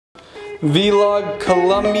Vlog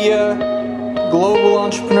Colombia, global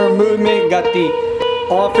entrepreneur movement. Got the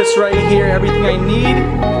office right here, everything I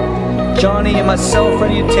need. Johnny and myself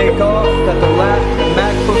ready to take off. Got the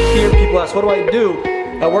MacBook here. People ask, what do I do?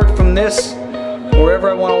 I work from this, wherever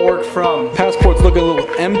I want to work from. Passport's looking a little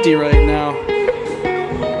empty right now.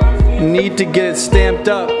 Need to get it stamped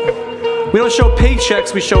up. We don't show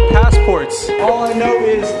paychecks, we show passports. All I know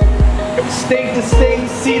is state to state,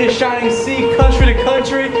 sea to shining sea, country to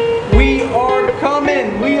country. We are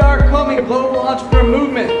coming. We are coming. Global entrepreneur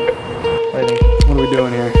movement. What are we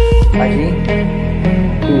doing here? IG?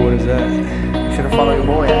 Ooh, what is that? You should have followed your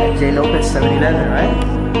boy at J Lopez 711, right?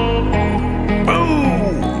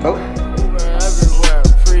 Boom! Oh. Everywhere,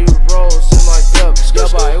 pre-rolls in my cups. Yeah,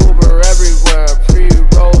 by Uber everywhere,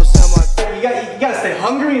 pre-rolls in my cups. You gotta stay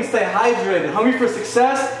hungry and stay hydrated. Hungry for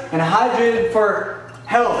success and hydrated for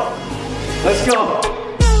health. Let's go.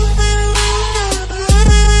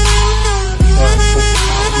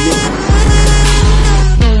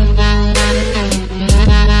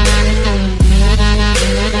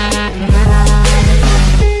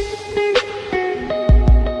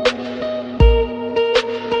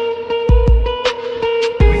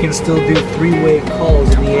 We can still do three-way calls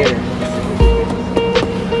in the air.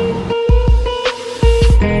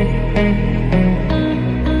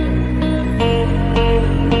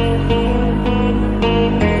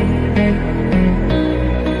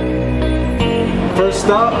 First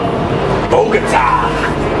stop, Bogota.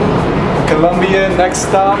 Colombia, next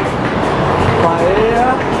stop,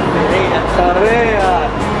 Paella. Paella.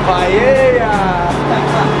 Paella.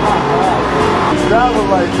 Bravo,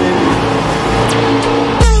 my baby.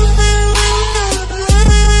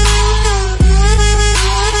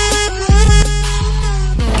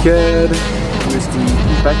 Good. He's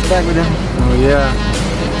back to back with him. Oh yeah.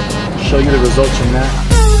 Show you the results from that.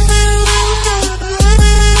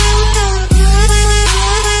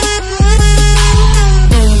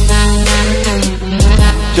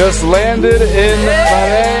 Just landed in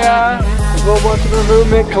Paella, global entrepreneur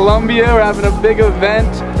movement, Colombia. We're having a big event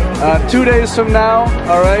 2 days from now.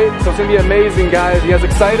 All right, so it's gonna be amazing, guys. You guys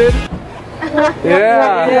excited?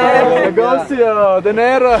 Yeah. Negocio,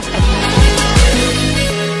 dinero.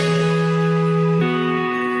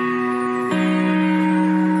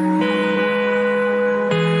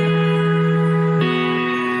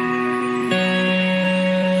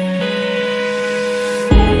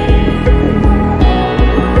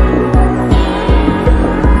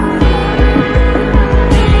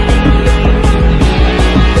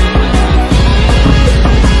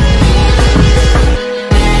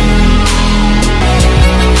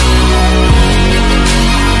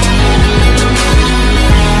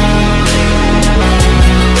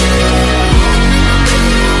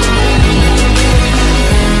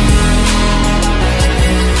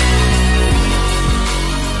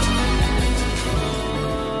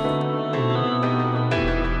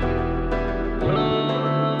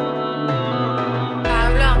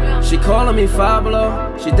 She calling me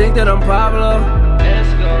Fablo, she think that I'm Pablo. Let's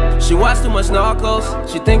go. She watch too much Narcos,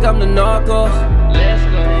 she think I'm the Narcos. Let's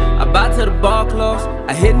go. I buy to the bar close,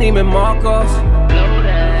 I hit Neiman Marcos.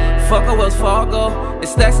 Fuck her Wells Fargo,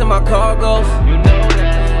 it's stacks in my cargos. You know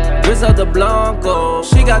that. Grizzle the Blanco,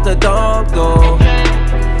 she got the Donko.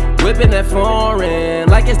 Whipping that foreign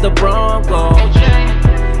like it's the Bronco.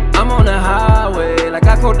 I'm on the highway like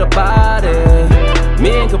I caught the body. Me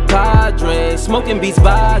and compadre, smoking beats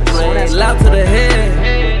by Dre. Loud to the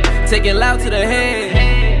head, taking loud to the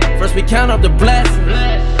head. First we count up the blessings,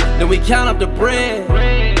 then we count up the bread.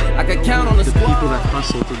 I could count on the squad. People that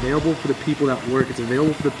hustle, it's available for the people that work. It's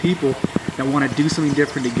available for the people that want to do something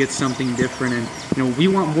different, to get something different. And you know, we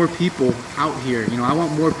want more people out here. You know, I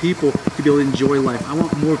want more people to be able to enjoy life. I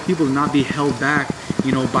want more people to not be held back,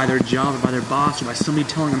 you know, by their job or by their boss or by somebody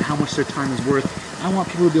telling them how much their time is worth. I want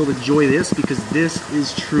people to be able to enjoy this because this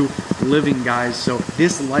is true living, guys. So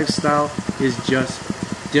this lifestyle is just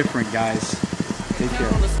different, guys. Take care.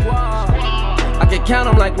 I can count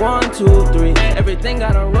them like 1, 2, 3. Everything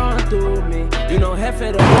gotta run through me. You know,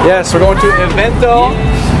 Jefe. Yes, we're going to evento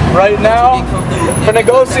right now for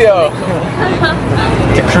negocio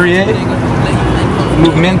to create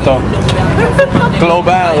movimiento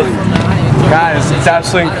global. Guys, it's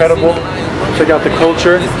absolutely incredible. Check out the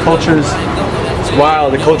culture. Culture is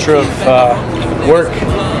wild. The culture of work,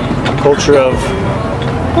 culture of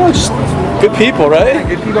just good people, right? Yeah,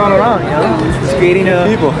 good people all around, you know? It's creating a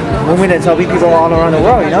movement that's helping people all around the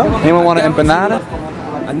world, you know? Anyone want an empanada?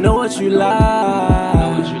 I know what you like.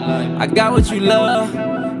 I got what you love.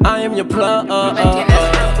 I am your plug.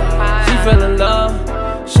 She fell in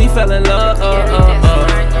love. She fell in love.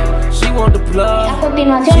 She want the plug. A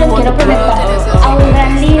continuación les quiero presentar a un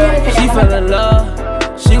gran líder que se She llama fell in love.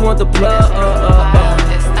 She want the plug.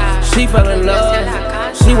 She fell in love.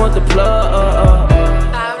 She want the plug.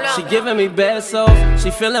 She giving me besos.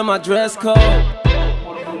 She feeling my dress code.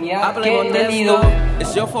 Que he tenido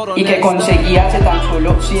y que conseguí hace tan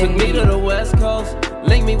solo 100 días.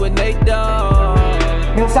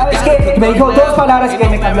 ¿Sabes qué? Me dijo dos palabras que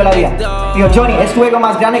me cambió la vida. Dijo, Johnny, es tu juego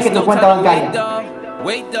más grande que tu cuenta bancaria.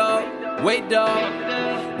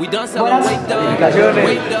 Buenas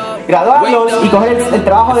felicitaciones. Graduarnos y coger el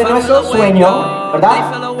trabajo de nuestro sueño, ¿verdad?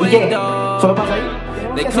 ¿Y qué? ¿Solo pasa ahí?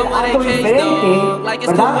 Tenemos que hacer algo diferente,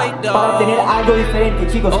 ¿verdad? Para tener algo diferente,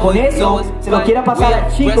 chicos. Con eso se lo quiero pasar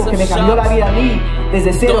al chico que me cambió la vida a mí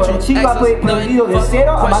desde cero. El chico ha progredido de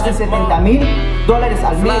cero a más de $70,000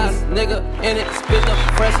 al mes.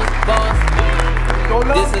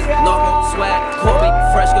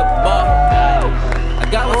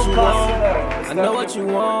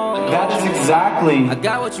 That is exactly,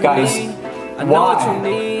 guys, why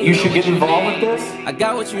you should get involved with this. I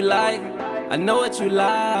got what you like. I know what you like.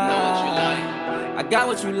 I got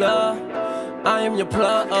what you love. I am your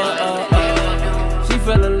plug. She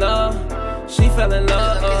fell in love. She fell in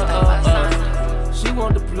love.